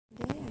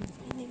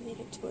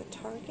to a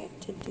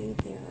Target to do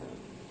their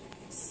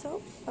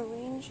soap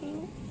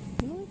arranging.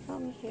 The only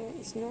problem here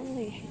is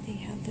normally they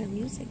have their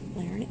music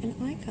blaring, and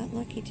I got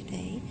lucky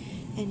today,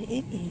 and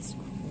it is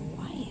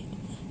quiet,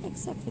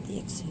 except for the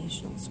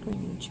occasional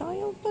screaming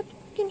child, but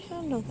we can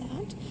handle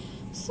that.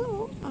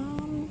 So,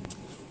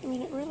 I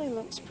mean, it really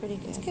looks pretty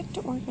good. Let's get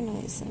to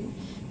organizing.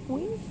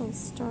 We will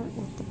start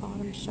with the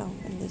bottom shelf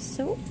and the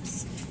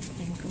soaps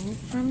and go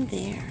from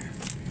there.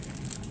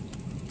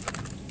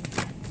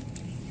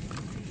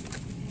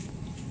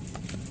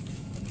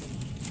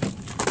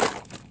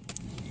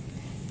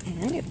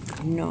 And it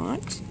would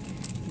not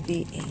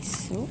be a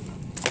soap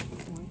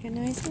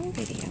organizing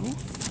video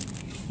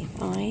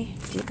if I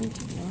didn't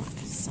knock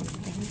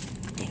something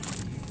down.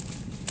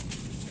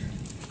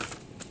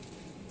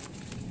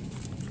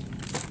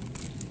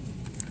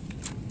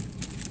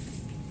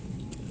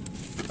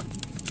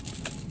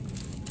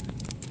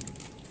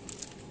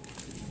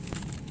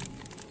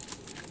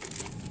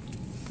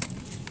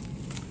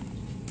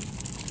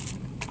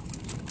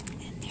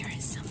 And there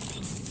is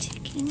something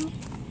ticking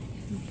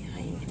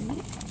behind me.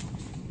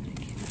 I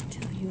cannot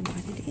tell you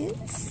what it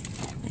is.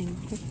 I'm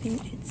hoping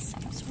it's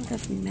some sort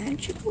of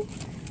magical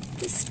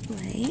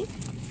display.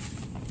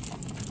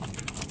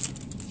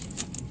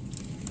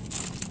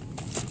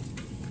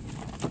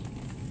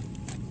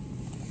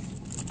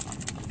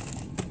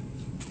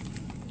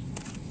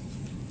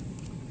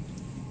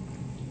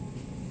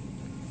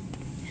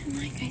 And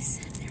like I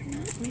said, they're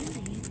not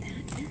really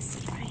that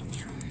messy right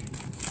now.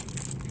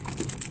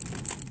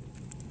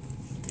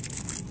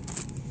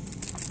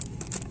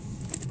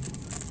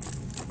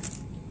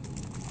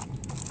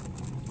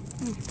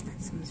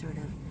 That's some sort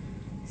of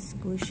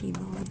squishy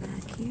ball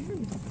back here.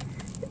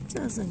 It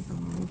doesn't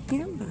belong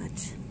here,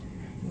 but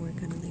we're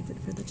going to leave it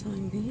for the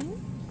time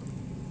being.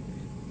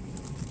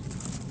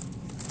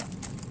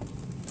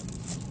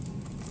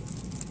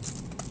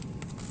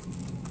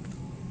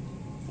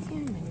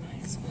 And we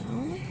might as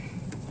well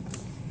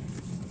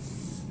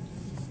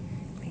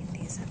clean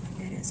these up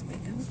a bit as we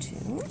go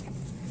too,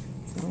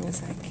 as long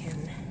as I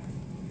can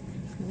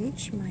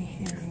reach my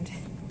hand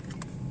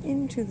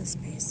into the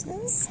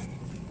spaces.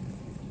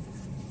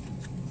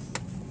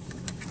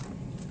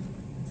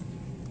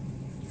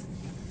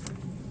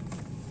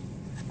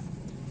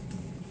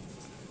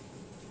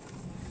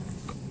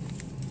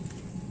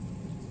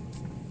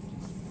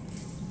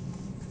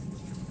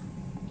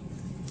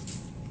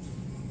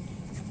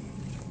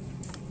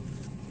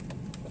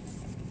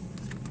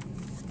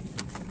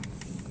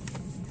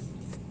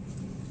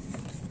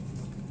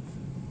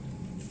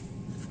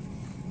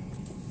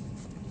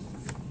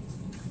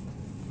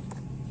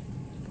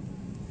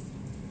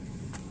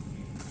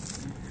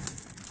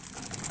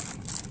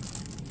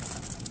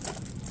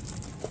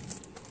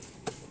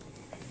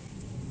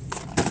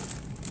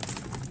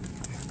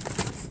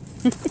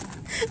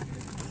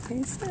 Like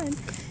I said,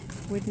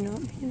 would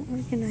not be an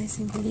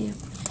organizing video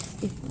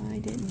if I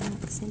didn't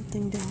knock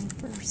something down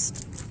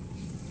first.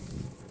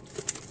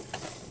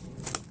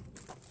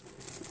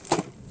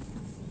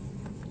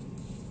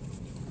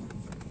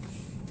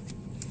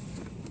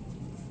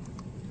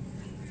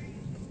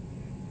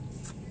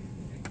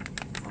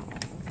 Oh,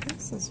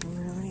 this is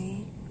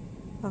really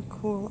a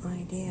cool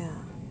idea.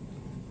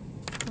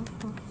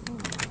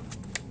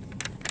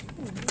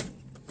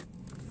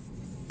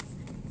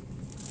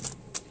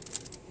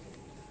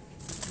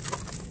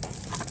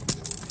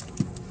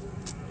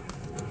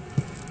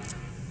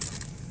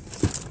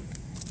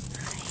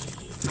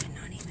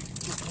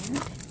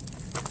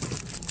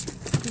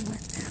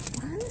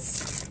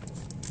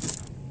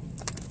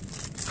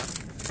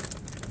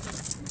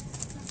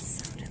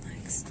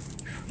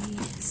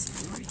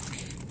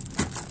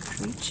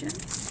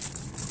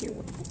 You're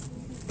welcome.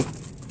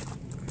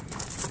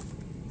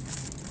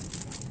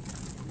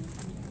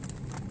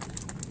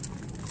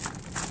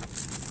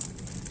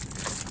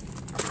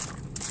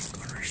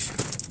 Gosh.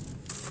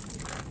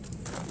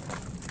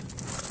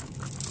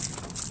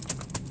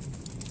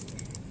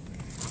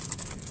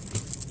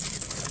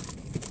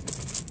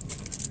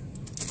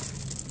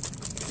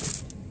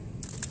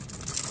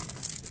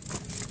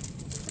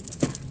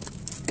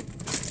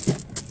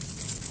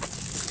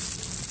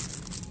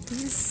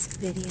 This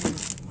video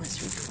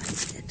was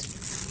requested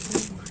a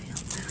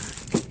while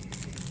back,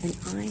 and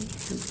I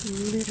have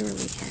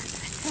literally had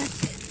a heck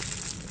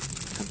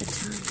of a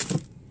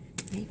time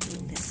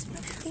making this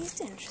one.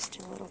 These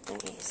interesting little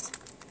things.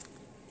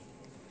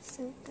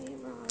 Simply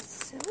raw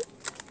soap.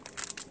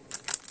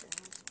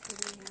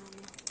 Sounds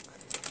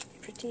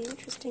pretty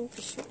interesting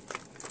for sure.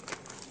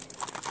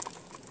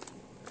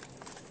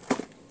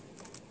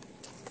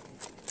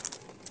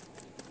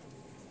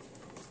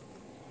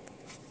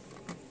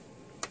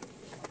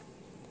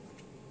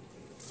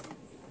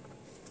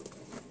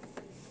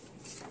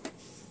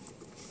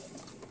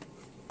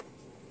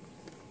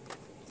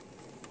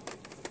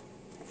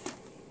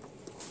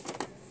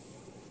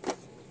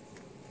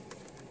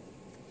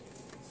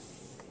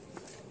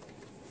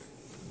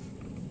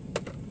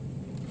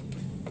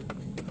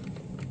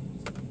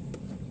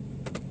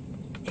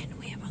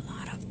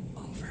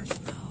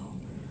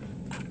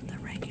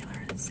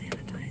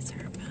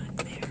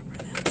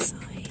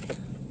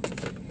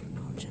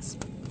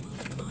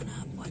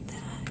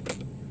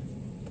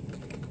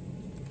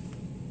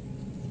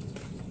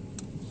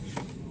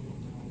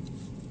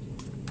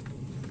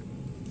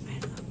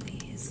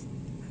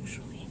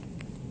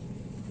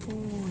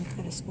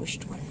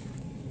 squished one.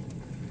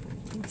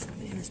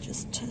 Somebody was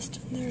just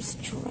testing their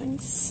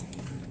strengths.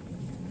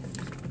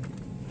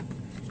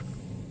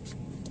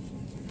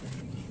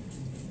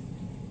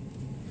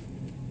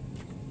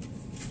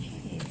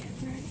 Okay,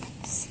 very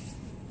nice.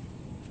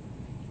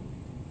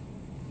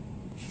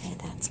 Hey,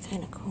 that's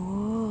kind of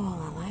cool.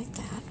 I like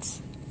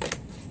that.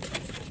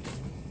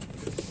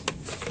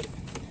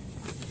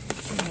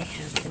 And they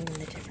have them in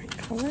the different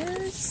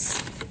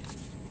colors.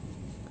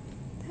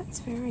 That's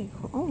very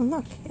cool. Oh,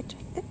 look, it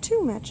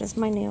too matches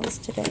my nails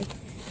today.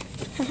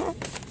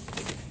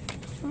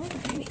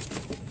 Alrighty.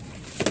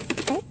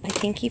 Oh, I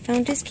think he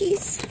found his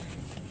keys.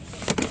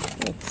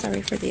 Oh,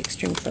 sorry for the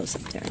extreme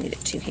close-up there. I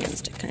needed two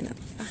hands to kind of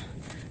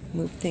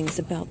move things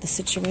about the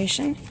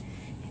situation.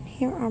 And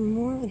here are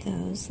more of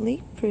those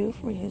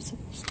leak-proof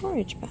reusable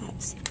storage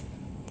bags.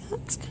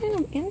 That's kind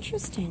of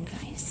interesting,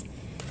 guys.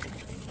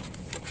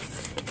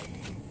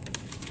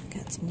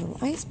 Got some little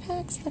ice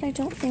packs that I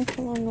don't think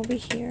belong over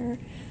here.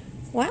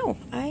 Wow,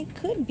 I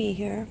could be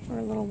here for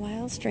a little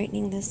while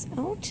straightening this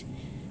out.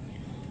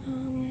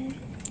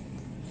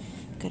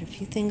 Got a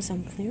few things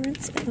on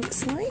clearance, it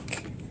looks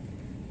like.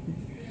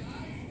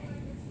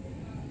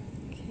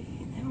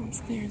 Okay, that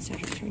one's clearance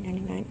out of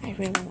 $3.99. I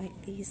really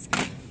like these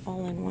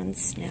all-in-one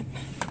snap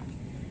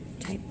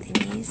type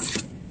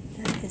thingies.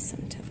 That is some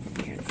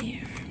Tupperware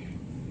there.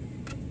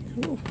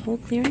 Oh, whole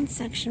clearance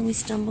section we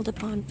stumbled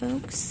upon,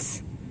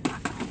 folks.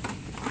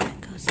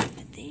 That goes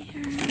over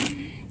there.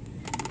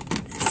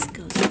 This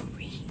goes over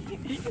here.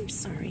 I'm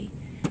sorry.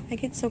 I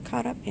get so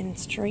caught up in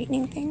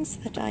straightening things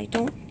that I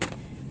don't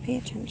pay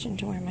attention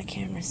to where my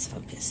camera's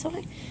focused. So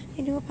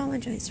I do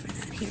apologize for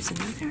that. Here's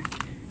another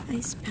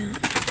ice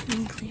pack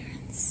on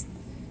clearance.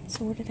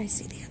 So where did I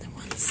see the other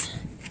ones?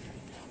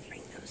 I'll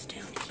bring those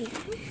down here.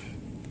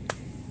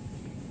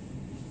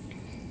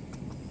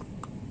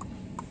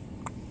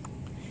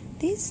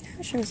 These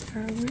stashers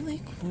are a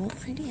really cool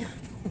idea.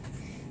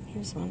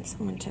 Here's one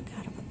someone took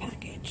out of a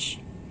package.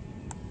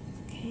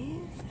 Okay,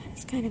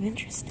 that's kind of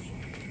interesting.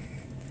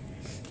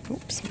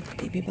 Oops,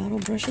 baby bottle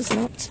brush is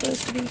not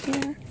supposed to be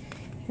here.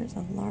 Here's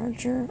a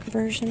larger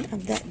version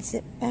of that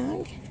zip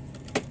bag.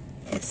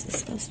 This is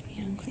supposed to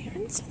be on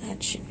clearance, so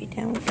that should be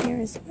down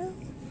here as well.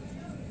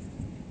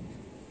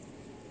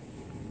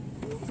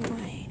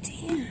 Alright,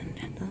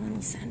 and the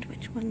little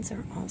sandwich ones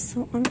are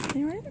also on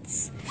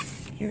clearance.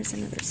 Here's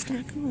another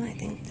stack of them. I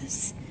think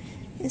this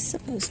is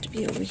supposed to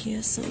be over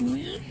here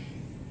somewhere.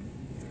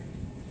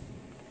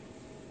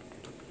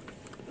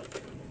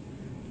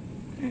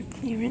 Our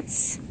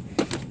clearance,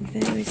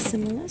 very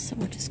similar, so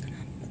we're just going to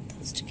put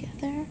those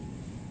together.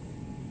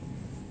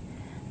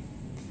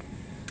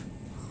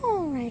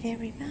 Alright,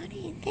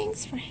 everybody,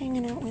 thanks for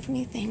hanging out with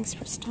me. Thanks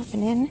for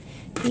stopping in.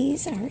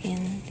 These are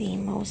in the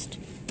most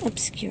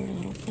obscure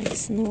little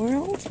place in the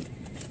world. There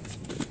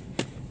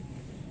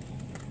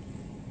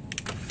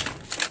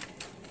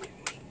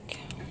we go.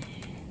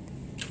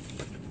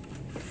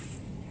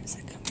 There's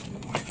a couple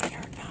more that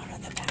are out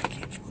of the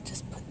package. We'll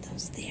just put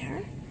those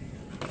there.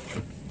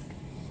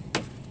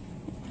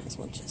 Might as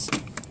well just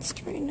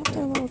straighten up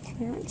their little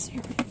clearance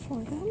area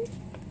for them.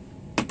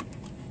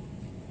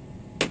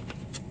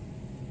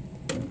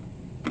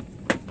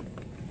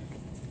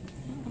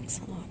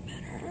 A lot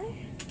better.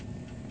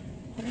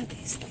 What are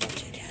these little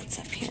doodads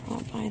up here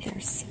all by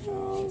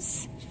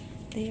themselves?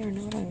 They are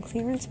not on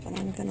clearance, but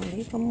I'm going to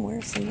leave them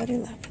where somebody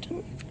left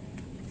them.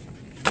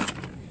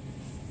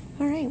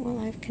 Alright, well,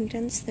 I've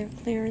condensed their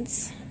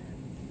clearance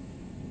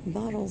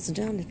bottles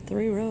down to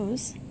 3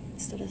 rows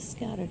instead of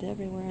scattered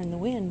everywhere in the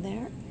wind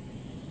there.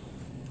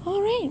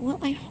 Alright, well,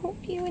 I hope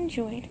you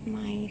enjoyed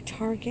my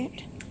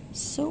Target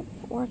soap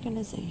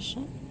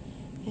organization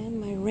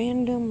and my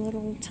random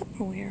little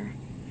Tupperware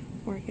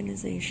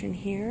organization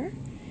here,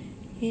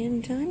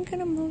 and I'm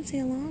gonna mosey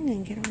along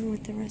and get on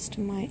with the rest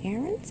of my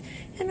errands,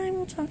 and I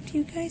will talk to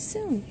you guys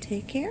soon.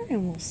 Take care,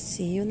 and we'll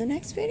see you in the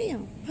next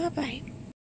video. Bye bye.